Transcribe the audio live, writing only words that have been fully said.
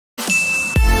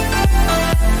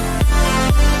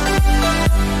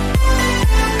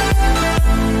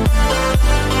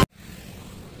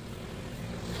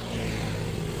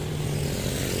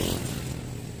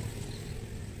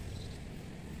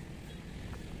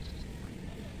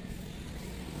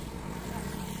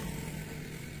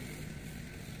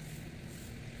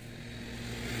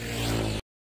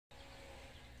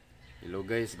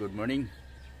guys, good morning.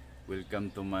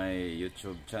 Welcome to my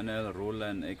YouTube channel,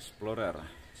 Roland Explorer.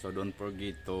 So don't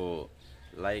forget to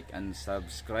like and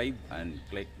subscribe and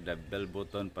click the bell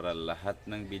button para lahat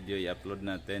ng video i-upload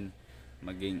natin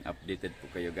maging updated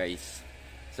po kayo guys.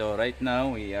 So right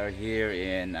now we are here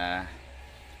in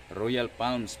Royal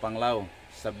Palms, Panglao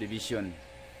Subdivision.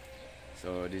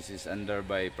 So this is under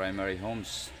by Primary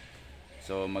Homes.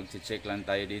 So magche-check lang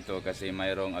tayo dito kasi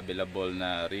mayroong available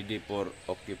na ready for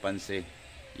occupancy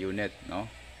unit,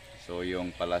 no? So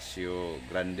yung Palacio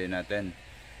Grande natin.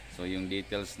 So yung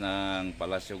details ng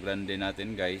Palacio Grande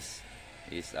natin guys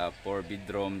is 4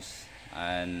 bedrooms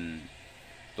and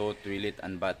 2 toilet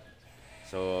and bath.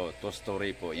 So 2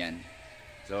 story po yan.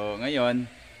 So ngayon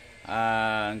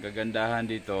ang kagandahan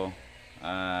dito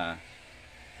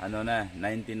 99%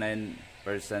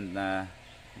 na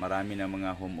marami na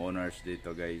mga homeowners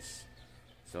dito guys.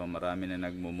 So marami na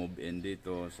nagmo-move in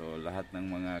dito. So lahat ng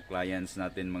mga clients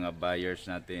natin, mga buyers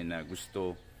natin na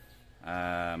gusto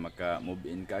maka-move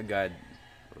in kaagad,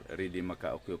 ready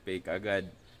maka-occupy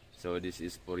kaagad. So this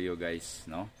is for you guys,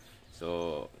 no?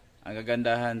 So ang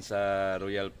kagandahan sa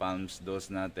Royal Palms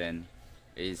dos natin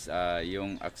is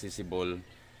yung accessible,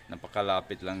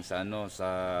 napakalapit lang sa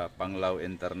sa Panglao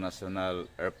International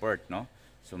Airport, no?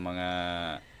 So mga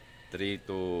 3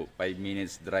 to 5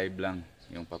 minutes drive lang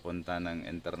yung papunta ng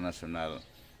international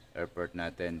airport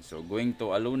natin. So going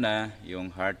to Alona, yung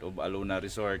heart of Alona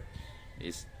Resort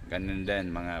is ganun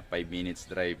din, mga 5 minutes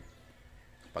drive.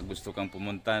 Pag gusto kang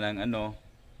pumunta ng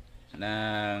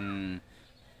ng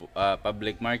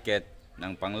public market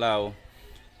ng Panglao,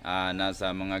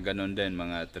 nasa mga ganun din,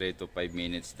 mga 3 to 5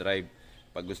 minutes drive.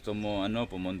 Pag gusto mo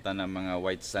pumunta ng mga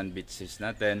white sand beaches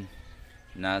natin,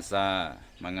 nasa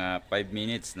mga 5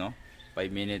 minutes, no?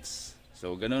 5 minutes.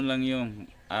 So ganun lang yung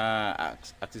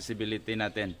accessibility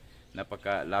natin.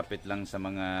 Napakalapit lang sa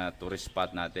mga tourist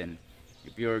spot natin.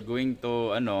 If you're going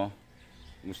to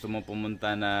gusto mo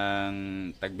pumunta ng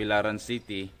Tagbilaran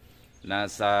City,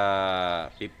 nasa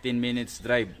 15 minutes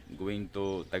drive going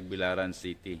to Tagbilaran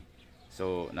City.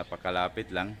 So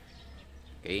napakalapit lang.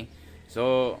 Okay?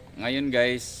 So ngayon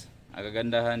guys, ang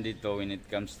kagandahan dito when it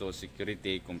comes to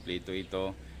security, kompleto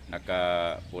ito.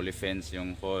 Naka fully fence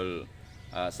yung whole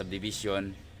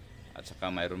subdivision, at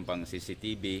saka mayroon pang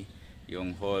CCTV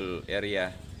yung whole area,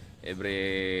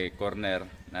 every corner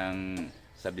ng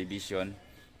subdivision.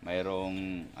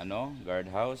 Mayroong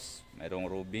guardhouse,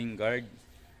 mayroong roving guard,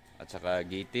 at saka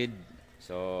gated.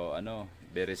 So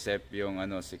very safe yung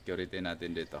security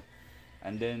natin dito.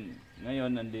 And then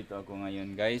ngayon nandito ako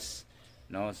ngayon guys,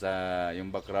 no, sa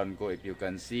yung background ko, if you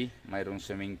can see, mayroong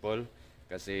swimming pool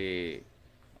kasi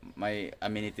may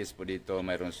amenities po dito.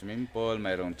 Mayroong swimming pool,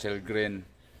 mayroong children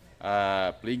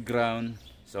playground.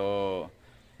 So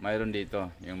mayroon dito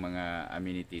yung mga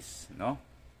amenities, no?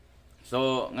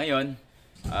 So ngayon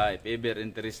if ever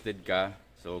interested ka,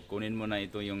 so kunin mo na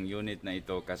ito, yung unit na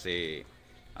ito, kasi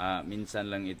minsan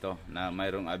lang ito na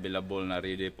mayroong available na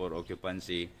ready for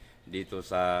occupancy dito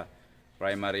sa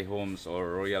Primary Homes or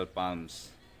Royal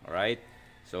Palms. Alright?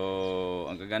 So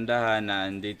ang kagandahan na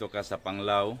andito ka sa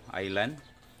Panglao Island,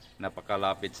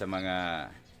 napakalapit sa mga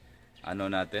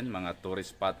natin, mga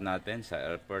tourist spot natin, sa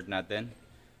airport natin.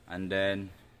 And then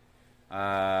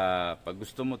pag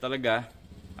gusto mo talaga,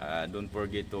 don't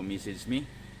forget to message me.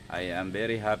 I am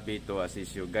very happy to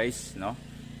assist you guys, no?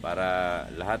 Para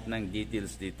lahat ng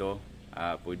details dito,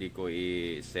 pwede ko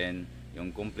i-send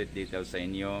yung complete details sa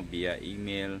inyo via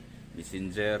email,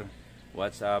 messenger,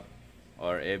 WhatsApp,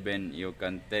 or even you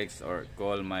can text or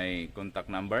call my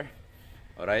contact number.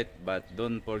 Alright, but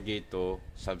don't forget to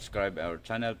subscribe our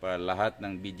channel para lahat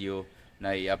ng video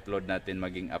na i-upload natin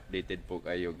maging updated po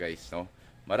kayo guys, no?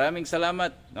 Maraming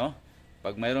salamat, no?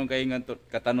 Pag mayroon kayong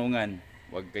katanungan,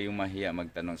 huwag kayong mahiya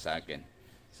magtanong sa akin.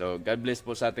 So God bless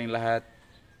po sa ating lahat.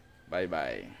 Bye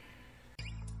bye.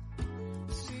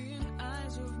 Seeing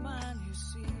eyes of mine, you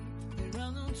see, there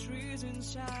are no trees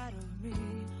inside of me.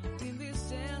 In this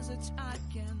desert I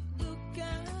can look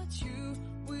at you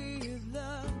with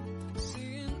love.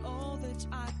 Seeing all that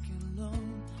I can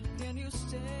learn. Can you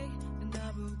stay and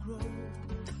I will grow?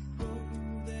 Grow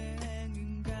the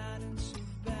hanging gardens of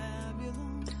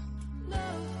Babylon.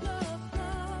 Love, love,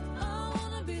 love, I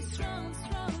wanna be strong,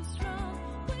 strong, strong.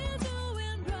 We're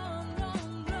doing wrong,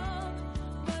 wrong, wrong,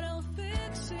 but I'll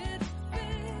fix it,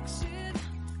 fix it.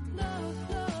 Love,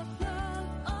 love, love,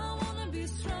 I wanna be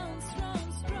strong, strong,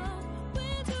 strong.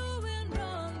 We're doing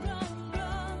wrong, wrong,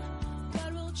 wrong,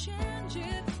 but we'll change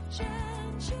it.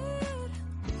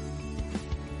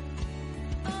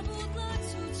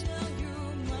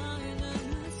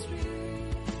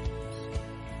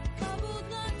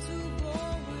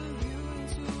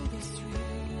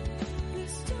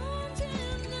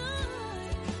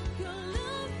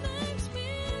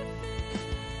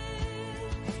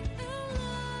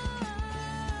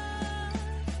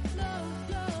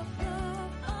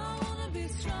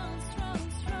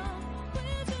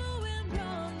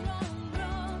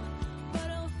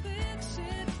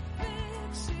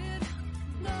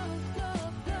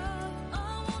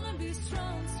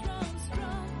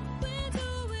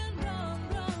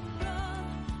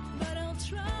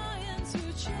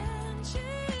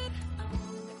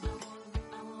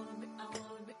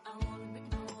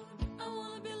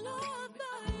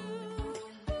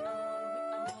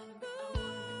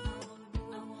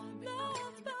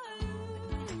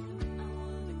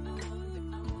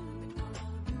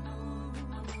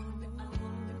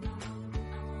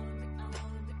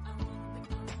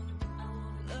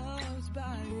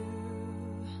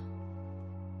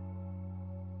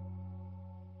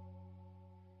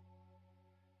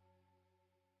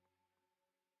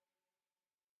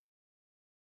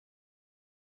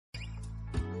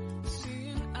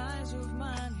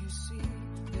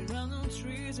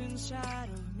 trees inside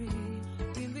of me.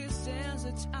 In this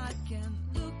desert I can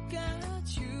look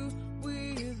at you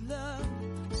with love,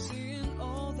 seeing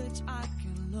all that I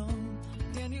can learn.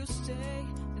 Can you stay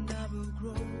and I will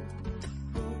grow?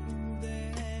 Grow the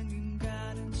hanging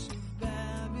gardens of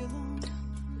Babylon.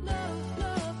 Love,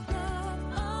 love, love,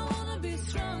 I wanna be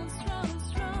strong, strong,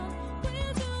 strong.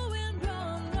 We're doing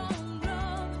wrong, wrong,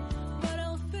 wrong, but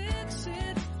I'll fix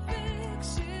it,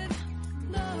 fix it.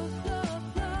 Love,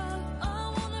 love, love,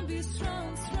 I wanna be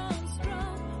strong, strong,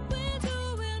 strong. We're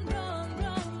doing wrong,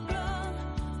 wrong, wrong,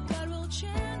 but we'll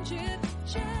change it,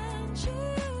 change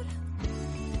it.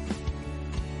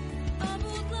 I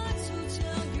would like to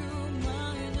tell you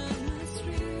my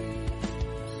mysteries.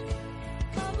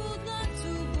 I would like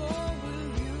to go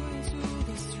with you into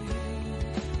the street.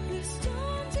 Please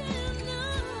don't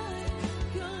deny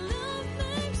your love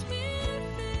makes me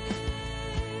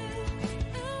feel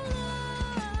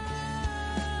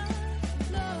alive.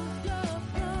 Love,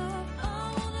 love, love,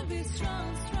 I wanna be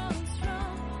strong, strong,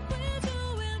 strong. We're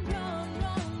doing wrong,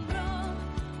 wrong, wrong,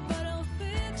 but I'll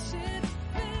fix it,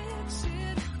 fix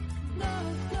it.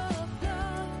 Love, love,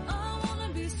 love, I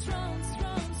wanna be strong,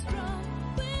 strong, strong.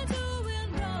 We're doing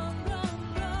wrong, wrong,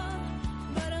 wrong,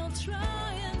 but I'll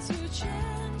try and to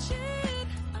change it.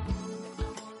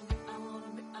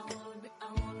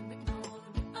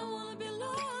 I wanna be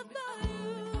loved by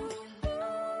you.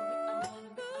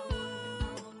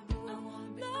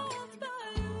 Loved by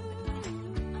you.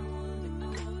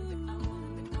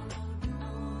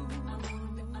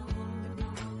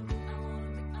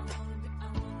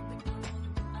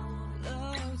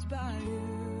 Loved by you.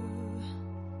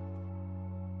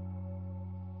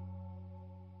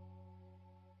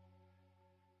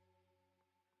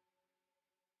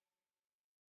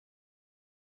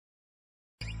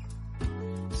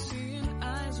 Seeing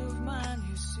eyes of mine,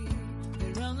 you see,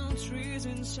 there are no trees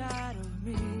inside of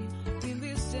me. In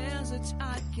this desert,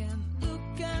 I can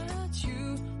look at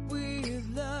you with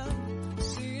love,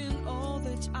 seeing all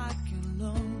that I can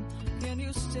learn. Can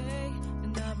you stay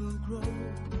and I will grow?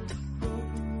 Grow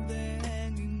the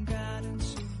hanging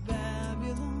gardens of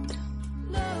Babylon.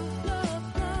 Love,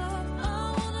 love, love,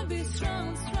 I wanna be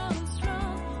strong, strong,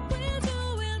 strong. We're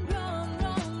doing wrong,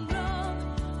 wrong, wrong,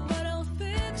 but I'll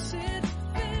fix it,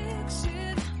 fix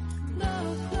it.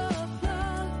 Love, love,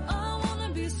 love, I wanna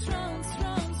be strong,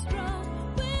 strong, strong.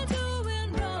 We're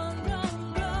doing wrong,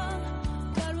 wrong, wrong,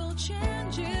 but we'll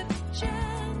change it,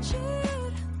 change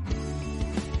it.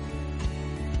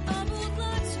 I would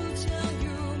like to tell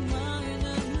you my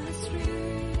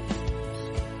mysteries.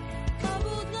 I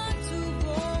would like to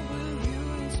go with you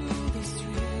into the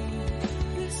street.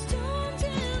 Please don't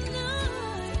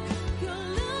deny your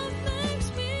love makes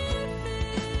me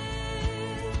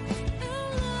feel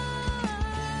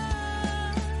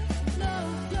alive.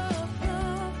 Love, love,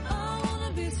 love, I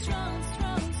wanna be strong,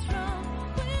 strong, strong.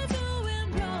 We're doing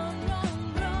wrong, wrong,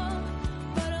 wrong,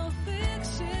 but I'll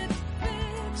fix it,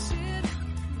 fix it.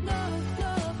 Love,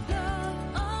 love, love,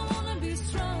 I wanna be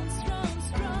strong, strong,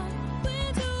 strong.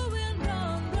 We're doing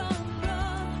wrong, wrong,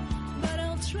 wrong, but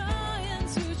I'll try and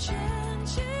to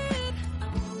change it.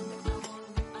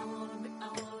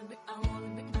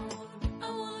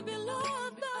 I wanna be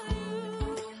loved by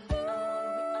you.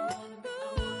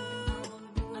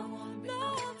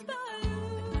 Loved by you.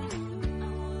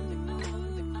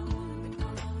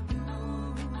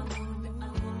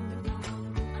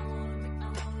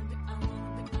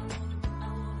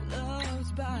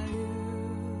 Loved by you.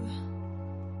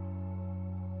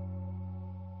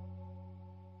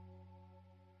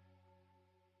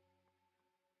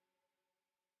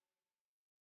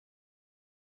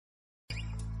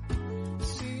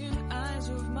 Seeing eyes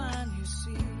of mine, you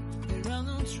see, there are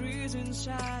no trees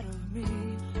inside of me.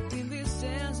 In this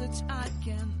desert, I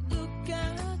can look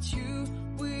at you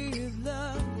with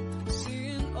love,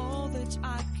 seeing all that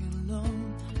I can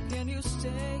learn. Can you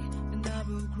stay and I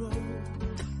will grow?